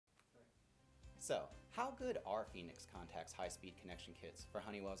So, how good are Phoenix Contact's high-speed connection kits for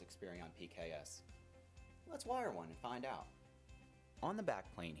Honeywell's Experion PKS? Let's wire one and find out. On the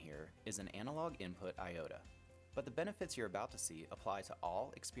backplane here is an analog input IOTA, but the benefits you're about to see apply to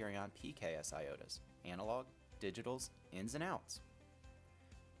all Experion PKS IOTAs, analog, digitals, ins and outs.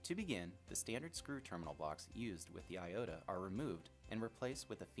 To begin, the standard screw terminal blocks used with the IOTA are removed and replaced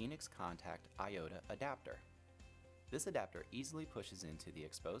with a Phoenix Contact IOTA adapter. This adapter easily pushes into the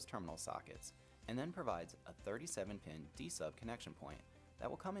exposed terminal sockets and then provides a 37-pin D-sub connection point that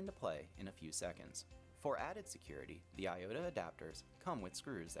will come into play in a few seconds. For added security, the IOTA adapters come with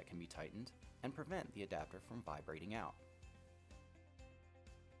screws that can be tightened and prevent the adapter from vibrating out.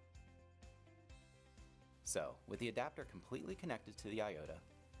 So, with the adapter completely connected to the IOTA,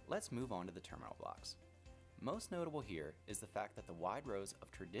 let's move on to the terminal blocks. Most notable here is the fact that the wide rows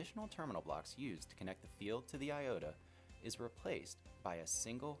of traditional terminal blocks used to connect the field to the IOTA is replaced by a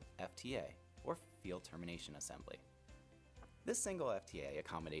single FTA, or field termination assembly. This single FTA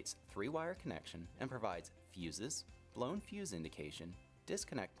accommodates 3-wire connection and provides fuses, blown fuse indication,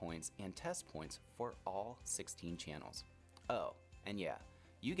 disconnect points, and test points for all 16 channels. Oh, and yeah,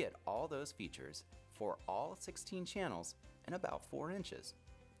 you get all those features for all 16 channels in about 4 inches.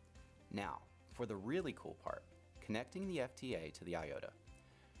 Now, for the really cool part, connecting the FTA to the IOTA.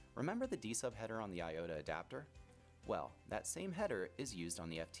 Remember the D-sub header on the IOTA adapter? Well, that same header is used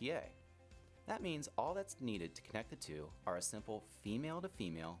on the FTA. That means all that's needed to connect the two are a simple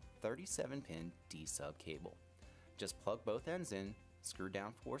female-to-female 37-pin D-sub cable. Just plug both ends in, screw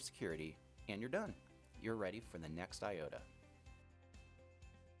down for security, and you're done. You're ready for the next IOTA.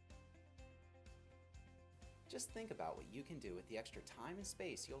 Just think about what you can do with the extra time and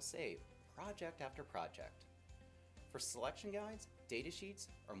space you'll save project after project. For selection guides, datasheets,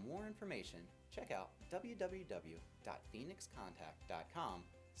 or more information, check out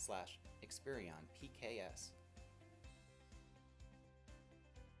www.phoenixcontact.com/Experion PKS.